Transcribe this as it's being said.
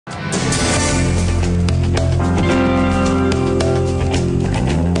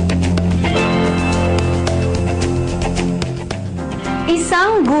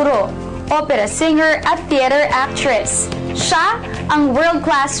Isang guro, opera singer at theater actress. Siya ang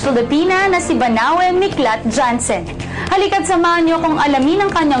world-class Filipina na si Banaue Miclat Janssen. Halika't samahan niyo kung alamin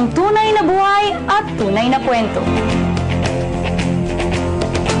ang kanyang tunay na buhay at tunay na kwento.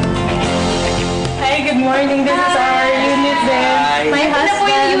 Hi, good morning. This is our unit din. My husband. Ito po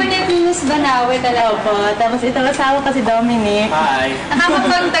yung unit ni Miss Banaue talaga. Opo. Tapos itong asawa kasi Dominic. Hi.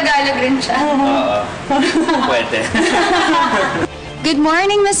 Nakakapag-Tagalog rin siya. Pwede. Good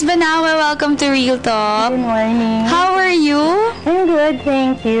morning, Miss Banaue. Welcome to ReelTalk. Good morning. How are you? I'm good,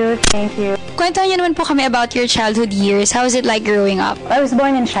 thank you. Thank you. Kwento niyo naman po kami about your childhood years. How was it like growing up? I was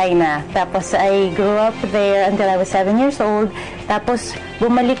born in China. Tapos I grew up there until I was 7 years old. Tapos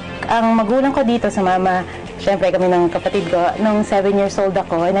bumalik ang magulang ko dito sa mama. Siyempre kami ng kapatid ko. Nung 7 years old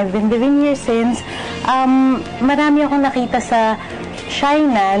ako. And I've been living here since. Marami akong nakita sa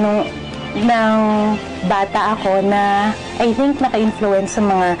China nang bata ako na I think naka-influence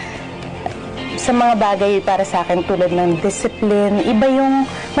sa mga bagay para sa akin tulad ng discipline. Iba yung,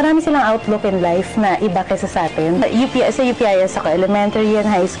 marami silang outlook in life na iba kaysa sa atin. Sa UPIS ako, elementary and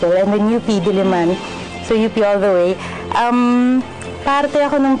high school, and then UP Diliman. So UP all the way. Parte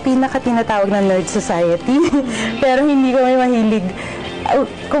ako ng pinaka-tinatawag na nerd society. Pero hindi ko may mahilig.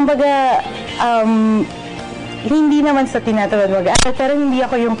 Kumbaga, hindi naman sa tinatawag mag-aaral, pero hindi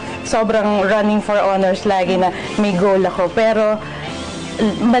ako yung sobrang running for honors lagi na may goal ako. Pero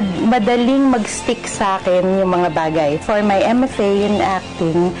madaling mag-stick sa akin yung mga bagay. For my MFA in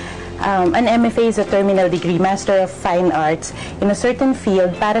acting, an MFA is a terminal degree, Master of Fine Arts, in a certain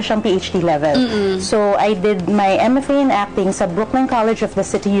field, para siyang PhD level. So I did my MFA in acting sa Brooklyn College of the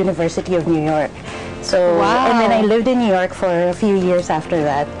City University of New York. So, and then I lived in New York for a few years after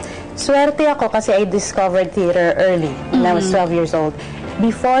that. Swerte ako kasi I discovered theater early when I was 12 years old.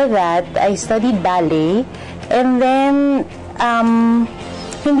 Before that, I studied ballet, and then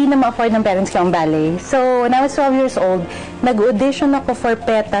hindi na ma-afford ng parents ko ang ballet. So, when I was 12 years old, nag-audition ako for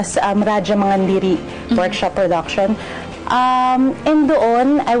PETA's Radyo Mangandiri workshop production. And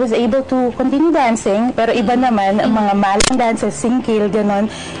doon, I was able to continue dancing, pero iba naman, ang mga malang dances, singkil,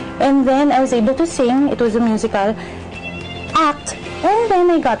 ganon. And then, I was able to sing. It was a musical. Act. And then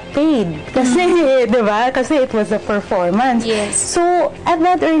I got paid. Kasi, di ba? Kasi it was a performance. Yes. So, at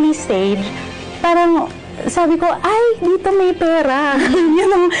that early stage, parang sabi ko, ay, dito may pera.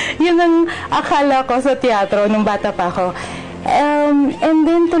 yun ang akala ko sa teatro nung bata pa ako. And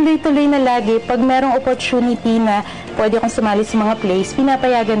then, tuloy-tuloy na lagi, pag merong opportunity na pwede akong sumali sa mga plays,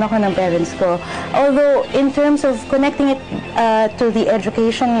 pinapayagan ako ng parents ko. Although, in terms of connecting it to the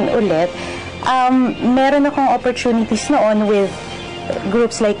education ulit, meron akong opportunities noon with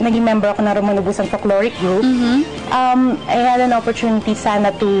groups like, naging member ako ng Ramon-Ubusan Folkloric Group. I had an opportunity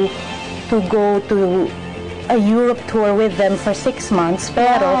sana to go to a Europe tour with them for 6 months.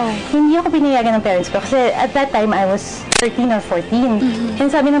 Pero, hindi ako pinayagan ng parents ko. Kasi at that time, I was 13 or 14. And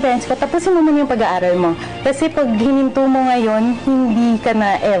sabi ng parents ko, tapusin mo muna yung pag-aaral mo. Kasi pag hininto mo ngayon, hindi ka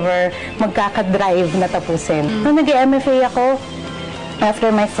na ever magkakadrive na tapusin. Nung nag-MFA ako,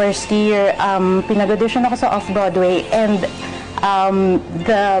 after my first year, pinag-audition ako sa Off-Broadway, and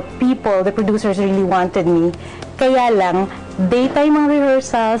the producers really wanted me. Kaya lang, daytime ang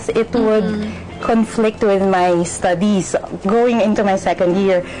rehearsals, it would conflict with my studies going into my second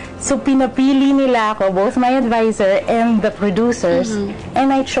year. So, pinapili nila ako, both my advisor and the producers, and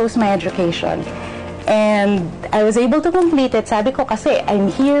I chose my education. And I was able to complete it. Sabi ko kasi, I'm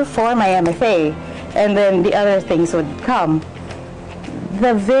here for my MFA. And then the other things would come.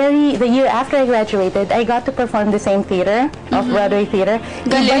 The year after I graduated, I got to perform the same theater, off-Broadway theater.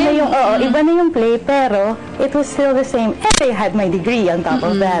 Iba na yung play, pero it was still the same. And I had my degree on top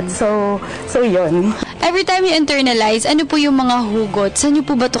of that. So yun. Every time you internalize, ano po yung mga hugot? Saan niyo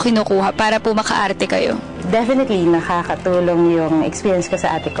po ba ito kinukuha para po makaarte kayo? Definitely, nakakatulong yung experience ko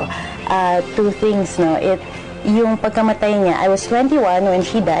sa ate ko. Two things, no? Yung pagkamatay niya, I was 21 when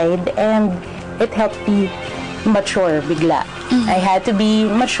she died, and it helped me mature bigla. I had to be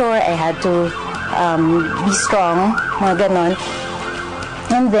mature, I had to be strong, mga ganon.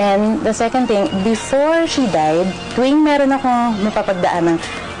 And then, the second thing, before she died, tuwing meron akong napapagdaan ng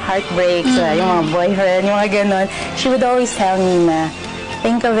heartbreaks, yung mga boyfriend, yung mga ganon, she would always tell me na,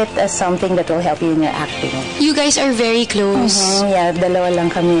 think of it as something that will help you in your acting. You guys are very close. Yeah, dalawa lang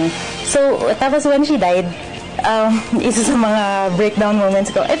kami. So, tapos when she died, isa sa mga breakdown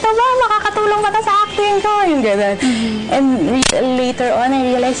moments ko, ito ba, makakatulong ba sa acting ko? Yung gano'n. And later on,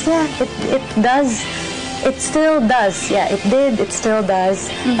 I realized, yeah, it does. It still does. Yeah, it did. It still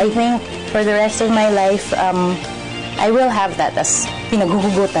does. I think for the rest of my life, I will have that as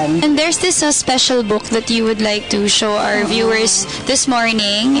pinaghuhugutan. And there's this special book that you would like to show our viewers this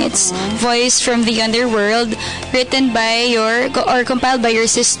morning. It's Voice from the Underworld, written by or compiled by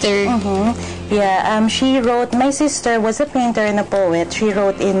your sister. Yeah, she wrote, my sister was a painter and a poet. She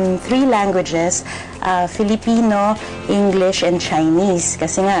wrote in 3 languages, Filipino, English, and Chinese.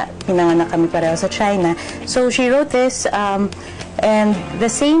 Kasi nga, pinanganak kami pareho sa China. So she wrote this, and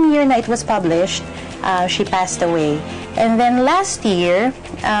the same year na it was published, she passed away. And then last year,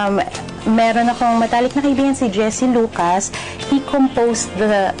 meron akong matalik na kaibigan si Jesse Lucas. He composed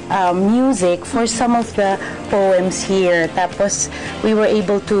the music for some of the poems here. Tapos we were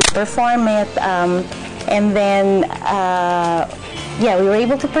able to perform it, and then yeah, we were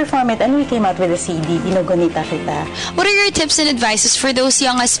able to perform it, and we came out with a CD, Binugunita Kita. What are your tips and advices for those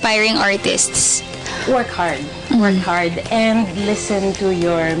young aspiring artists? Work hard. Work hard and listen to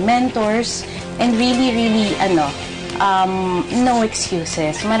your mentors, and really, no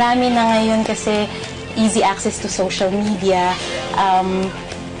excuses. Marami na ngayon kasi easy access to social media.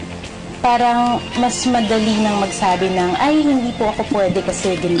 Parang mas madali nang magsabi ng, ay, hindi po ako pwede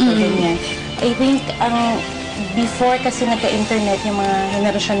kasi ganito, ganyan. I think, before kasi nagka-internet, yung mga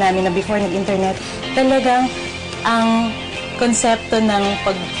henerasyon namin na before nag-internet, talagang ang konsepto ng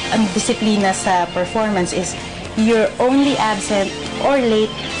ang disiplina sa performance is you're only absent or late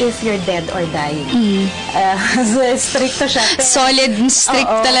if you're dead or dying. So, stricto siya. Pero,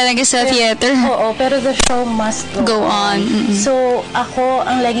 Strict talaga sa theater. Oo, pero the show must go on. So, ako,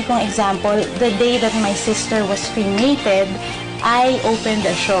 ang lagi kong example, the day that my sister was cremated, I opened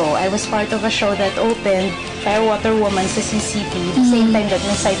a show. I was part of a show that opened, Firewater Woman sa CCP, the same time that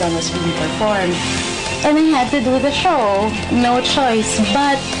Miss Saigon was being performed. And I had to do the show. No choice.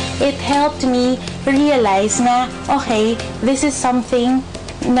 But it helped me realize na, okay, this is something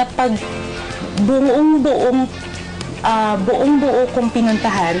na pag buong-buo kong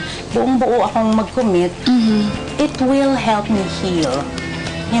pinuntahan, buong-buo akong mag-commit, it will help me heal.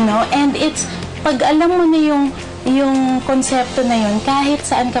 You know? And it's, pag alam mo na yung konsepto na yun, kahit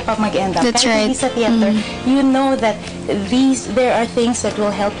saan ka pa mag-end up, That's kahit right. hindi sa theater, you know that there are things that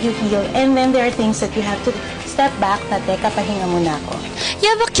will help you heal, and then there are things that you have to step back, na teka, pahinga muna ako.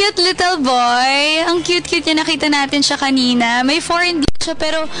 Yeah, but cute little boy. Ang cute-cute niya. Nakita natin siya kanina. May foreign siya,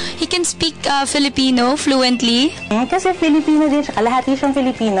 pero he can speak Filipino fluently. Kasi Filipino din siya. Kalahati siyang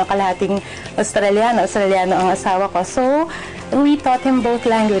Filipino, kalahating Australiano. Australiano ang asawa ko. So, we taught him both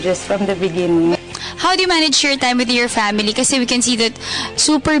languages from the beginning. How do you manage your time with your family? Kasi we can see that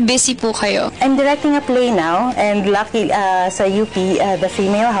super busy po kayo. I'm directing a play now, and lucky sa UP, The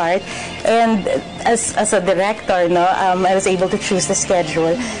Female Heart. And as a director, no, I was able to choose the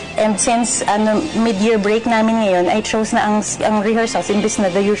schedule. And since mid-year break namin ngayon, I chose na ang rehearsals, imbis na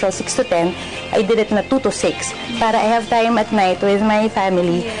the usual 6 to 10, I did it na 2 to 6 para I have time at night with my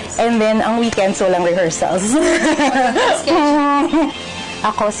family. And then ang weekends, walang rehearsals.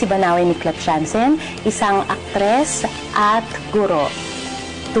 Ako si Banaue Miclat Janssen, isang aktres at guro.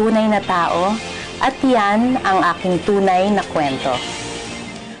 Tunay na tao, at yan ang aking tunay na kwento.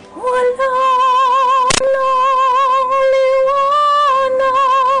 Wala!